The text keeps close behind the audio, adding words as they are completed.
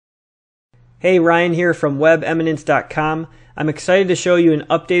Hey, Ryan here from WebEminence.com. I'm excited to show you an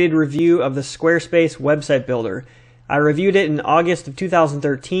updated review of the Squarespace website builder. I reviewed it in August of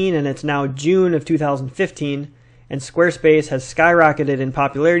 2013 and it's now June of 2015, and Squarespace has skyrocketed in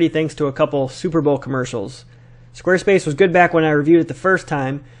popularity thanks to a couple Super Bowl commercials. Squarespace was good back when I reviewed it the first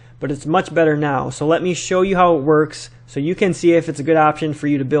time, but it's much better now. So let me show you how it works so you can see if it's a good option for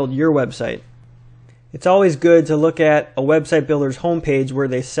you to build your website. It's always good to look at a website builder's homepage where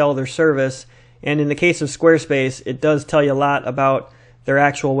they sell their service, and in the case of Squarespace, it does tell you a lot about their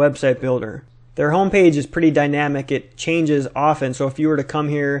actual website builder. Their homepage is pretty dynamic. It changes often, so if you were to come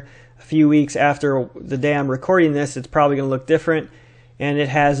here a few weeks after the day I'm recording this, it's probably going to look different, and it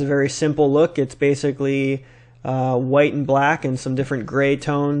has a very simple look. It's basically white and black and some different gray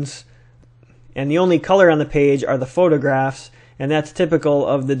tones, and the only color on the page are the photographs, and that's typical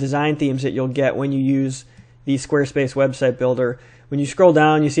of the design themes that you'll get when you use the Squarespace website builder. When you scroll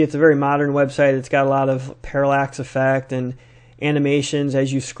down, you see it's a very modern website. It's got a lot of parallax effect and animations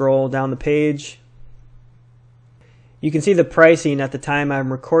as you scroll down the page. You can see the pricing at the time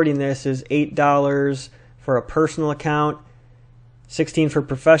I'm recording this is $8 for a personal account, $16 for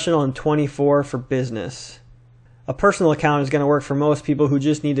professional, and $24 for business. A personal account is going to work for most people who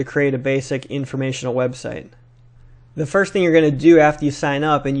just need to create a basic informational website. The first thing you're going to do after you sign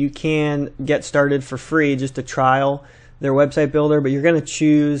up, and you can get started for free, just to trial their website builder, but you're going to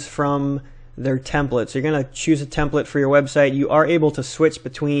choose from their templates. So you're going to choose a template for your website. You are able to switch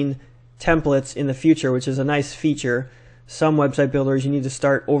between templates in the future, which is a nice feature. Some website builders, you need to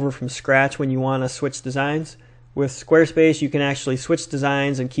start over from scratch when you want to switch designs. With Squarespace, you can actually switch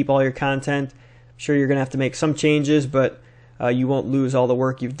designs and keep all your content. I'm sure you're going to have to make some changes, but you won't lose all the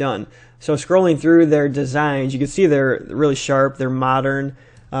work you've done. So scrolling through their designs, you can see they're really sharp, they're modern.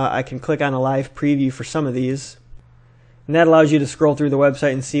 I can click on a live preview for some of these, and that allows you to scroll through the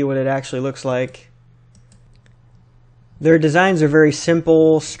website and see what it actually looks like. Their designs are very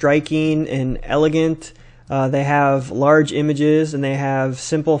simple, striking, and elegant. They have large images and they have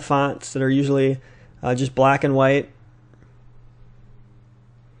simple fonts that are usually just black and white.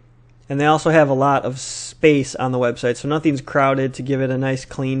 And they also have a lot of space on the website, so nothing's crowded to give it a nice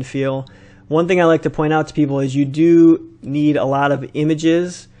clean feel. One thing I like to point out to people is you do need a lot of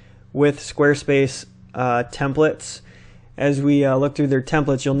images with Squarespace templates. As we look through their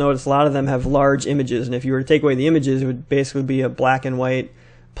templates, you'll notice a lot of them have large images, and if you were to take away the images, it would basically be a black and white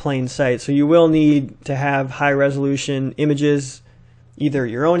plain site. So you will need to have high resolution images, either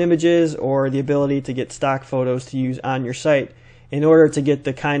your own images or the ability to get stock photos to use on your site, in order to get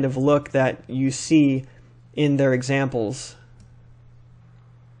the kind of look that you see in their examples.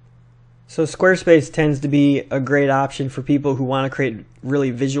 So Squarespace tends to be a great option for people who want to create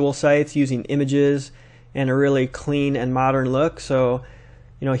really visual sites using images and a really clean and modern look. So,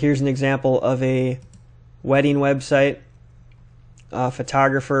 here's an example of a wedding website.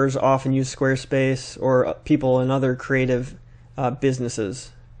 Photographers often use Squarespace, or people in other creative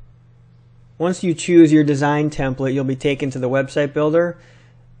businesses. Once you choose your design template, you'll be taken to the website builder,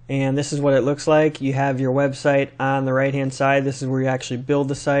 and this is what it looks like. You have your website on the right hand side. This is where you actually build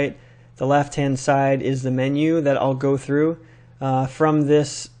the site. The left hand side is the menu that I'll go through. From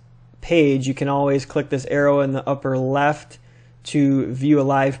this page, you can always click this arrow in the upper left to view a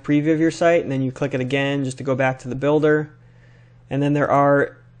live preview of your site, and then you click it again just to go back to the builder. And then there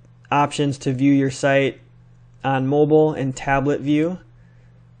are options to view your site on mobile and tablet view.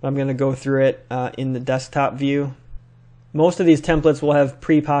 I'm going to go through it in the desktop view. Most of these templates will have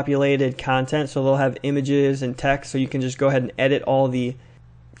pre-populated content, so they'll have images and text, so you can just go ahead and edit all the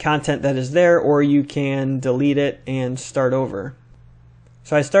content that is there, or you can delete it and start over.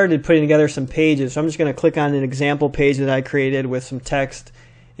 So I started putting together some pages, so I'm just going to click on an example page that I created with some text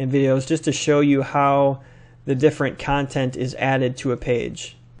and videos just to show you how the different content is added to a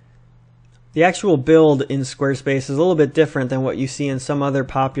page. The actual build in Squarespace is a little bit different than what you see in some other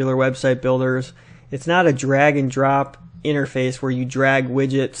popular website builders. It's not a drag and drop interface where you drag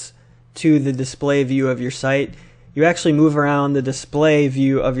widgets to the display view of your site. You actually move around the display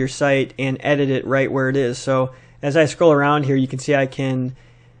view of your site and edit it right where it is. So as I scroll around here, you can see I can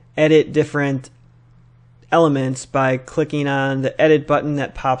edit different elements by clicking on the edit button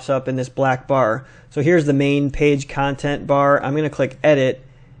that pops up in this black bar. So here's the main page content bar. I'm going to click edit,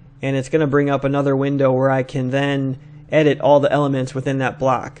 and it's going to bring up another window where I can then edit all the elements within that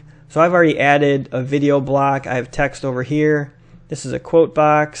block. So I've already added a video block. I have text over here. This is a quote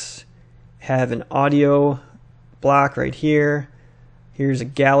box. I have an audio block right here. Here's a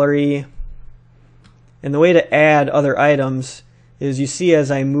gallery. And the way to add other items is, you see as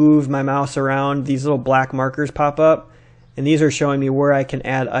I move my mouse around, these little black markers pop up. and these are showing me where I can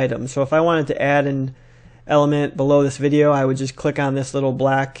add items. So if I wanted to add an element below this video, I would just click on this little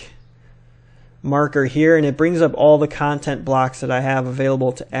black marker here, and it brings up all the content blocks that I have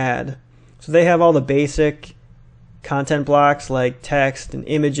available to add. So they have all the basic content blocks like text and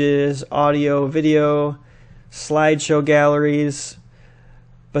images, audio, video, slideshow galleries,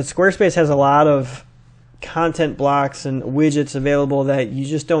 but Squarespace has a lot of content blocks and widgets available that you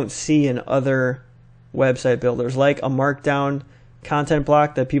just don't see in other website builders, like a markdown content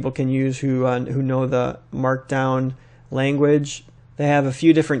block that people can use who know the markdown language. They have a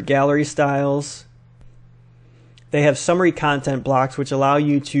few different gallery styles. They have summary content blocks, which allow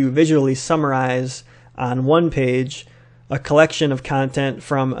you to visually summarize on one page a collection of content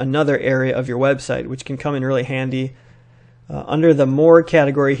from another area of your website, which can come in really handy. Under the More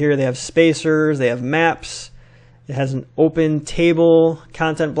category here, they have spacers, they have maps, it has an open table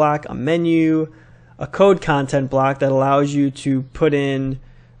content block, a menu, a code content block that allows you to put in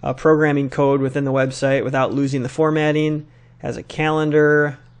programming code within the website without losing the formatting, has a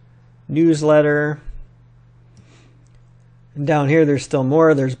calendar, newsletter. And down here there's still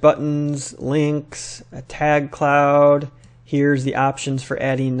more. There's buttons, links, a tag cloud. Here's the options for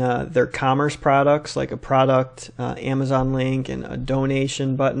adding their commerce products, like a product Amazon link and a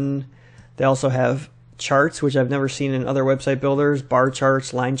donation button. They also have charts, which I've never seen in other website builders, bar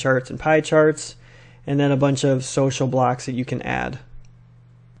charts, line charts, and pie charts, and then a bunch of social blocks that you can add.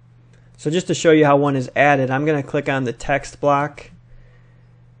 So just to show you how one is added, I'm going to click on the text block,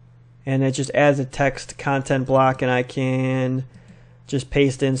 and it just adds a text content block, and I can just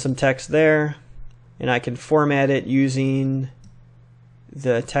paste in some text there, and I can format it using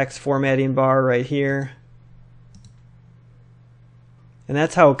the text formatting bar right here. And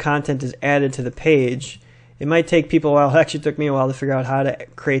that's how content is added to the page. It might take people a while, it actually took me a while to figure out how to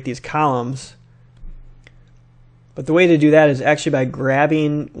create these columns. But the way to do that is actually by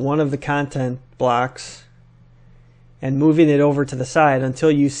grabbing one of the content blocks and moving it over to the side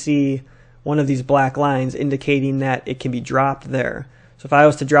until you see one of these black lines indicating that it can be dropped there. So if I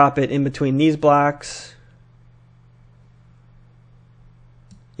was to drop it in between these blocks,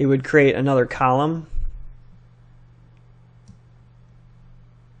 it would create another column.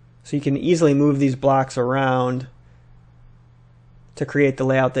 So you can easily move these blocks around to create the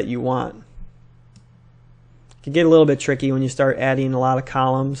layout that you want. It can get a little bit tricky when you start adding a lot of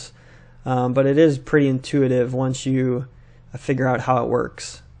columns, but it is pretty intuitive once you figure out how it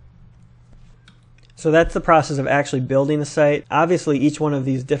works. So that's the process of actually building the site. Obviously each one of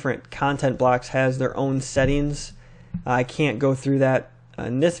these different content blocks has their own settings. I can't go through that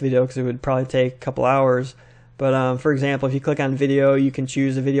in this video because it would probably take a couple hours. But for example, if you click on video, you can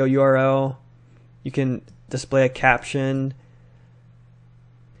choose a video URL. You can display a caption.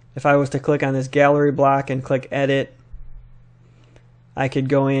 If I was to click on this gallery block and click edit, I could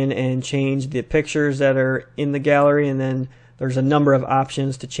go in and change the pictures that are in the gallery, and then there's a number of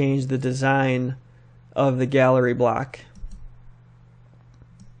options to change the design of the gallery block.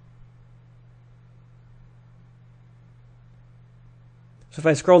 So if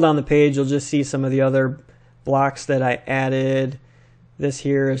I scroll down the page, you'll just see some of the other blocks that I added. This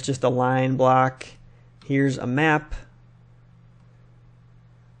here is just a line block. Here's a map.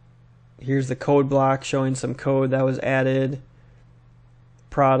 Here's the code block showing some code that was added.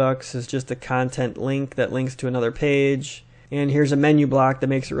 Products is just a content link that links to another page. And here's a menu block that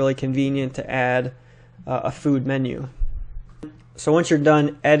makes it really convenient to add a food menu. So once you're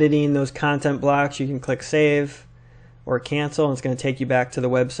done editing those content blocks, you can click save or cancel, and it's going to take you back to the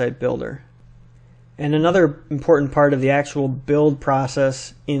website builder. And another important part of the actual build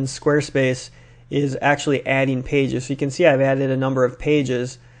process in Squarespace is actually adding pages. So you can see I've added a number of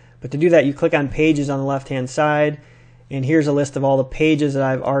pages, but to do that you click on pages on the left hand side, and here's a list of all the pages that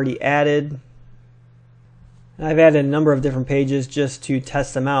I've already added. And I've added a number of different pages just to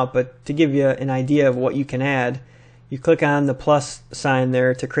test them out, but to give you an idea of what you can add, you click on the plus sign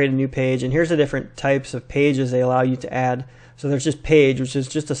there to create a new page, and here's the different types of pages they allow you to add. So there's just page, which is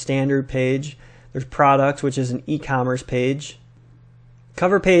just a standard page. There's products, which is an e-commerce page.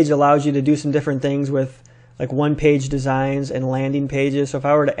 Cover page allows you to do some different things with like one-page designs and landing pages. So if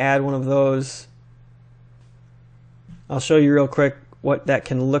I were to add one of those, I'll show you real quick what that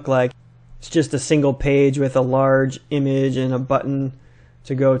can look like. It's just a single page with a large image and a button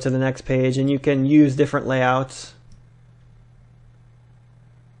to go to the next page, and you can use different layouts.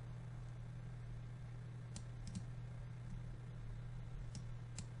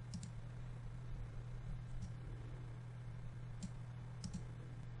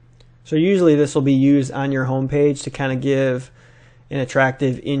 So usually this will be used on your home page to kind of give an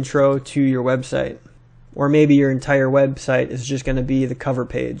attractive intro to your website. or maybe your entire website is just going to be the cover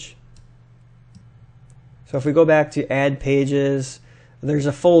page. So if we go back to add pages, there's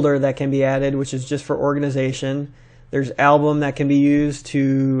a folder that can be added, which is just for organization. There's album that can be used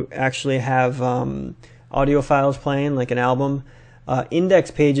to actually have audio files playing, like an album.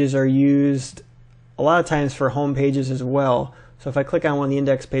 Index pages are used a lot of times for home pages as well. So if I click on one of the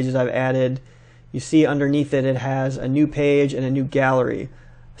index pages I've added, you see underneath it, it has a new page and a new gallery.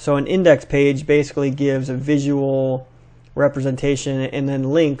 So an index page basically gives a visual representation and then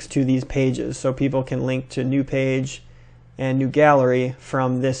links to these pages. So people can link to new page and new gallery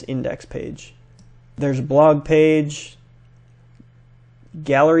from this index page. There's a blog page,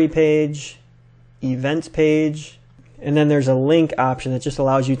 gallery page, events page, and then there's a link option that just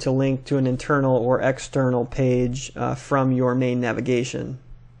allows you to link to an internal or external page from your main navigation.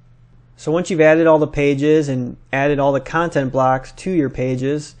 So once you've added all the pages and added all the content blocks to your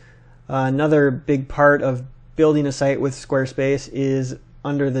pages, another big part of building a site with Squarespace is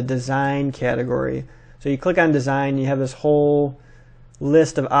under the design category. So you click on design, you have this whole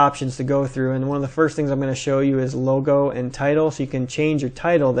list of options to go through, and one of the first things I'm going to show you is logo and title. So you can change your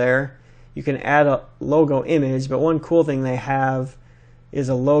title there. You can add a logo image, but one cool thing they have is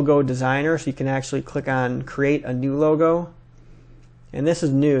a logo designer, so you can actually click on create a new logo. And this is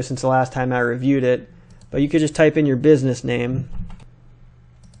new since the last time I reviewed it, but you could just type in your business name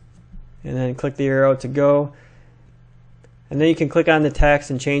and then click the arrow to go. And then you can click on the text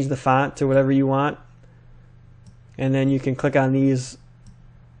and change the font to whatever you want. And then you can click on these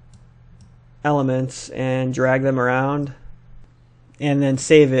elements and drag them around and then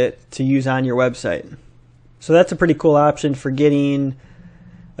save it to use on your website. So that's a pretty cool option for getting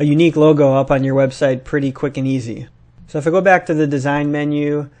a unique logo up on your website pretty quick and easy. So if I go back to the design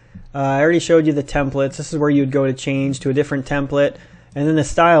menu, I already showed you the templates. This is where you'd go to change to a different template. And then the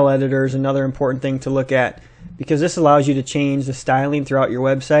style editor is another important thing to look at, because this allows you to change the styling throughout your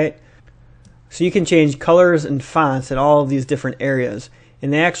website. So you can change colors and fonts in all of these different areas,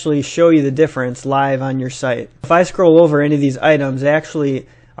 and they actually show you the difference live on your site. If I scroll over any of these items, they actually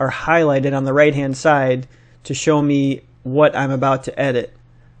are highlighted on the right hand side to show me what I'm about to edit.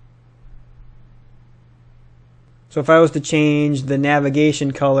 So if I was to change the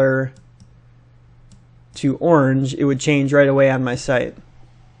navigation color to orange, it would change right away on my site.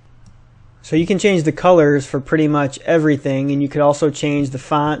 So you can change the colors for pretty much everything, and you could also change the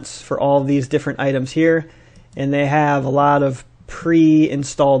fonts for all of these different items here. And they have a lot of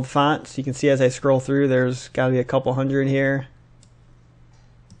pre-installed fonts. You can see as I scroll through, there's got to be a couple hundred here.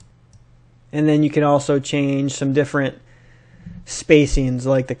 And then you can also change some different spacings,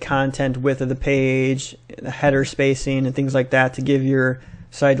 like the content width of the page, the header spacing, and things like that to give your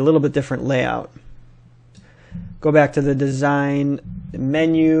site a little bit different layout. Go back to the design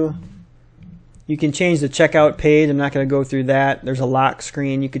menu. You can change the checkout page. I'm not going to go through that. There's a lock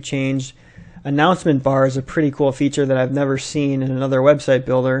screen you could change. Announcement bar is a pretty cool feature that I've never seen in another website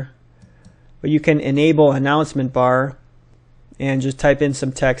builder. But you can enable announcement bar and just type in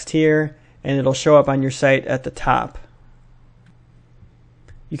some text here, and it'll show up on your site at the top.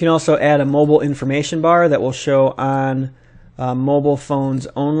 You can also add a mobile information bar that will show on mobile phones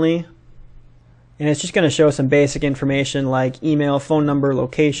only. And it's just going to show some basic information like email, phone number,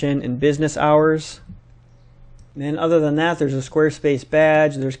 location, and business hours. And then other than that, there's a Squarespace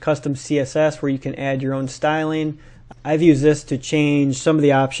badge. There's custom CSS where you can add your own styling. I've used this to change some of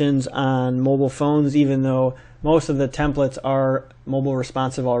the options on mobile phones, even though most of the templates are mobile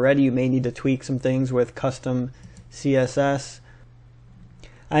responsive already. You may need to tweak some things with custom CSS.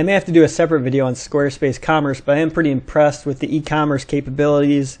 I may have to do a separate video on Squarespace Commerce, but I am pretty impressed with the e-commerce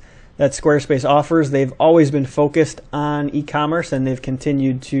capabilities that Squarespace offers. They've always been focused on e-commerce, and they've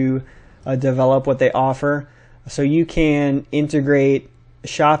continued to develop what they offer. So you can integrate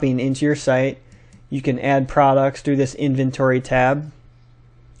shopping into your site. You can add products through this inventory tab.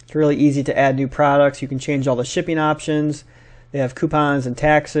 It's really easy to add new products. You can change all the shipping options. They have coupons and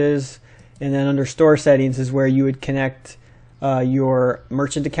taxes. And then under store settings is where you would connect your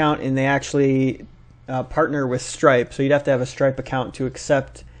merchant account, and they actually partner with Stripe. So you'd have to have a Stripe account to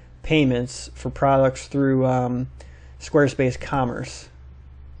accept payments for products through Squarespace Commerce.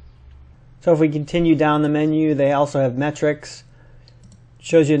 So if we continue down the menu, they also have metrics. It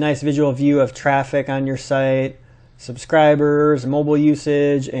shows you a nice visual view of traffic on your site, subscribers, mobile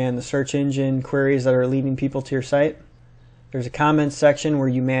usage, and the search engine queries that are leading people to your site. There's a comments section where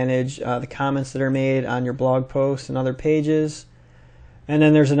you manage the comments that are made on your blog posts and other pages. And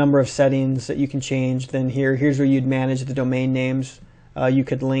then there's a number of settings that you can change. Then here's where you'd manage the domain names. You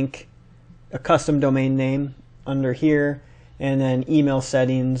could link a custom domain name under here, and then email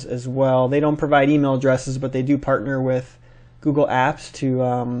settings as well. They don't provide email addresses, but they do partner with Google Apps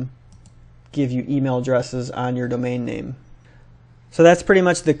to give you email addresses on your domain name. So that's pretty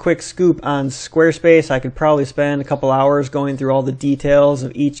much the quick scoop on Squarespace. I could probably spend a couple hours going through all the details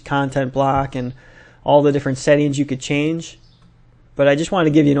of each content block and all the different settings you could change. But I just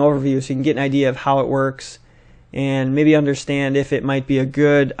wanted to give you an overview so you can get an idea of how it works and maybe understand if it might be a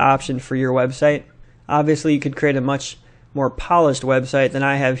good option for your website. Obviously, you could create a much more polished website than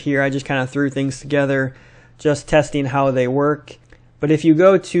I have here. I just kind of threw things together, just testing how they work. But if you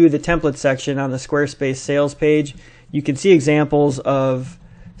go to the template section on the Squarespace sales page, you can see examples of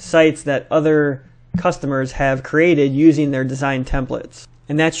sites that other customers have created using their design templates.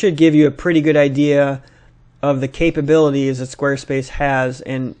 And that should give you a pretty good idea of the capabilities that Squarespace has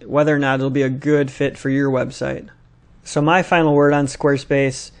and whether or not it'll be a good fit for your website. So my final word on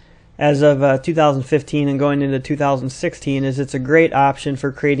Squarespace as of 2015 and going into 2016 is it's a great option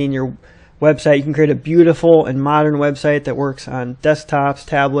for creating your website. You can create a beautiful and modern website that works on desktops,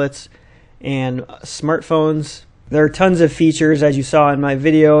 tablets, and smartphones. There are tons of features, as you saw in my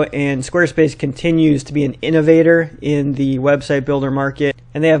video, and Squarespace continues to be an innovator in the website builder market,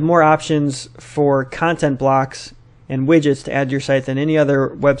 and they have more options for content blocks and widgets to add to your site than any other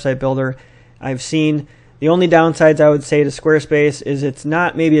website builder I've seen. The only downsides I would say to Squarespace is it's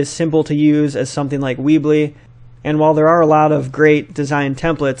not maybe as simple to use as something like Weebly, and while there are a lot of great design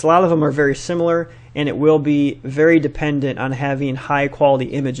templates, a lot of them are very similar, and it will be very dependent on having high quality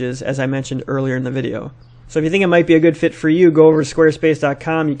images, as I mentioned earlier in the video. So if you think it might be a good fit for you, go over to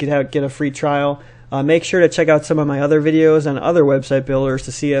squarespace.com. You could get a free trial. Make sure to check out some of my other videos on other website builders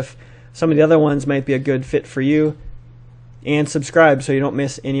to see if some of the other ones might be a good fit for you. And subscribe so you don't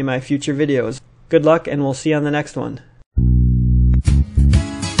miss any of my future videos. Good luck, and we'll see you on the next one.